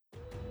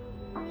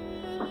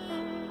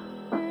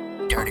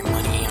Dirty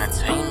Money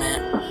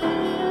Entertainment.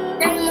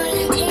 Dirty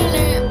Money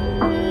Entertainment.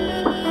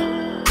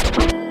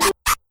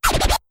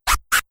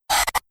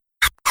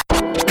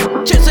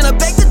 Chasing a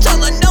bag to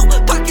tell her no,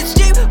 pockets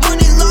deep,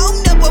 money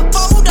long, never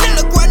fold. On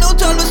the grind, no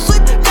time to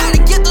sleep. Gotta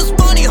get this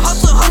money,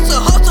 hustle,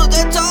 hustle, hustle.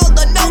 That's all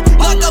I know.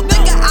 Like a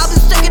banker, I've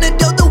been sticking to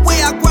do the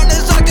way I grind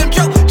is out of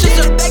control.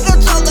 Chasing a bag to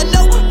tell her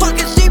no,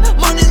 pockets deep,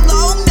 money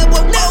long,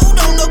 never fold.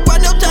 On the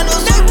grind, no time to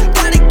sleep.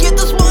 Gotta get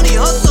this money,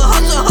 hustle,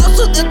 hustle,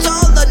 hustle. That's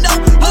all I know.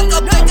 Like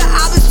a banker,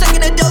 I've been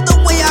sticking to do the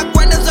way I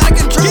grind is out of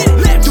control.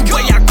 The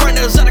way I grind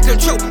is out of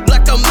control.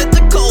 Like I'm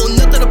mythical,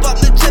 nothing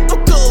about me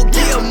typical.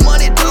 Yeah,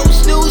 money don't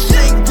snooze,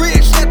 ain't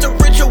rich, that's a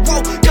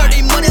ritual.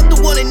 Dirty money, I'm the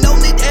one and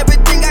only.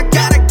 Everything I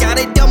got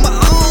it on my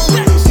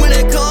own. When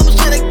it comes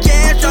to the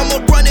cash,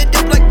 I'ma run it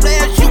up like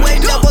Flash. You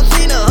ain't never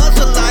seen a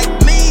hustle like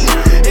me.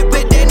 If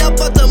it ain't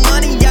about the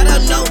money, I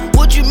don't know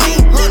what you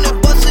mean. Running,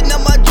 busting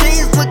up my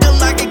jeans, looking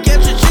like a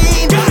cash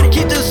machine.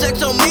 Keep the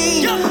sex on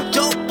me,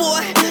 dope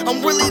boy.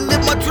 I'm really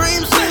living my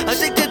dreams.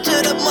 Addicted to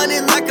the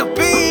money like a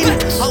bean.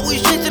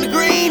 Always chasing the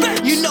green.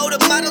 You know the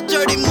motto,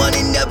 dirty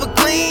money never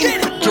clean.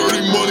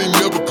 Dirty money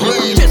never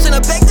clean. Chasing a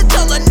bag to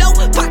tell her no,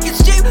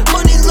 pockets deep,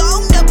 money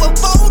long, never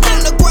fold.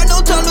 On the grind, no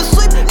time to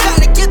sleep.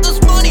 Gotta get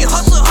this money,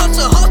 hustle,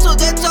 hustle, hustle.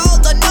 That's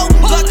all I know.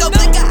 Like a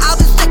banker, I've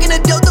been sticking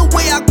to do the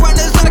way I grind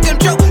is out of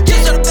control.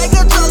 Chasing a bag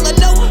to tell her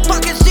no,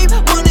 pockets deep,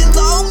 money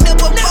long,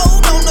 never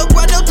fold. On the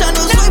grind, no time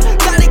to sleep.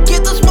 Gotta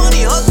get this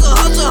money, hustle,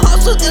 hustle,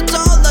 hustle. That's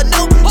all I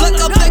know. Like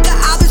a banker,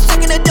 I've been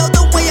sticking to do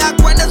the way I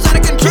grind is out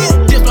of control.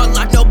 This my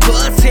life, no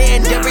buzz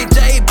hand. Every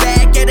day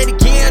back at it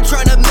again,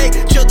 trying to make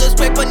sure this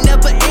paper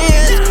never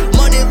ends.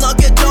 Money long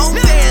and don't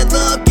fan,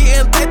 love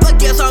getting paper.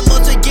 Guess I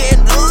must have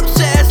getting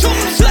obsessed.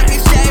 Lucky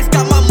stacks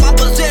got my mind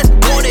possessed.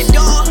 Want it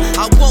all,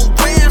 I won't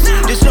rest.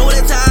 Just know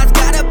that's how it's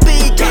gotta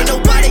be. Can't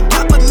nobody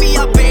copy me.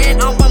 I've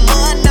been on my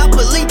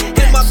monopoly,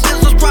 hit my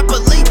business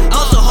properly.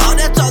 Hustle hard,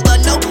 that's all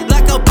I know.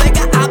 Like a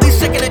banker, I be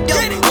sick of the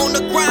dope. On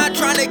the grind,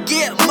 trying to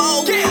get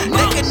more.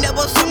 They can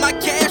never see my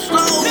cash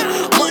flow.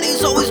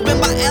 Money's always been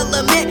my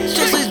element.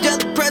 Just as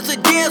the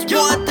president's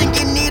one thing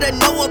you need to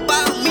know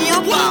about me.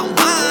 I'm about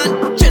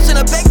mine. Chasing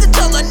a bag to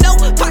tell her no,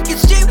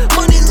 pockets deep,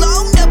 money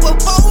long, never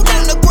fold.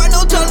 On the grind,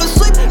 no time to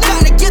sleep.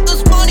 Gotta get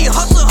this money,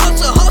 hustle,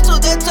 hustle, hustle.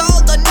 That's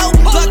all I know.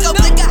 Like a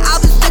banker,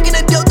 I've been sticking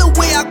to do the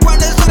way I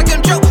grind is out of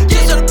control.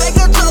 Chasing a bag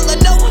to tell her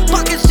no,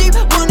 pockets deep,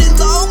 money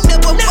long,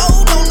 never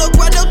fold. On the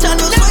grind, no time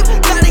to sleep.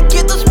 Gotta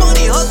get this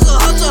money, hustle,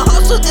 hustle,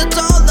 hustle. That's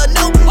all I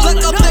know.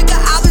 Like a banker,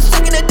 I've been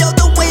sticking to do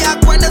the way I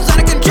grind is out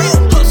of control.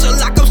 Hustle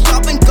like I'm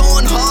stopping,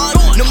 going hard.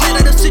 No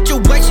matter the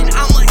situation,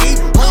 I'ma eat.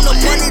 On the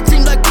money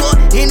team like blood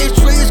in the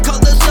streets. Call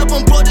this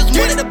self-employed, there's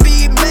money to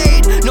be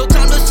made. No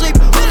time to sleep.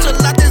 Hustle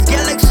like this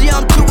galaxy,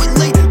 I'm too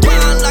elite.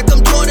 Grind like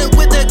I'm Jordan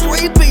with a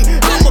 3-beat.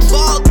 I'm a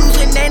ball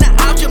losing, ain't an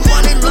option.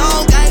 Money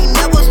long, I ain't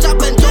never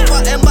stopping. Dope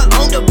in my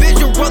own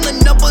division, rolling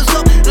numbers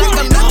up like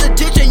a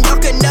mathematician. Y'all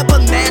can never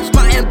match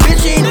my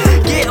ambition.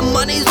 Getting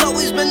money's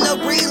always been the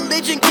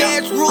religion.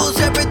 Cash rules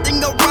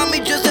everything around me,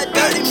 just that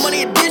dirty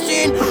money addition.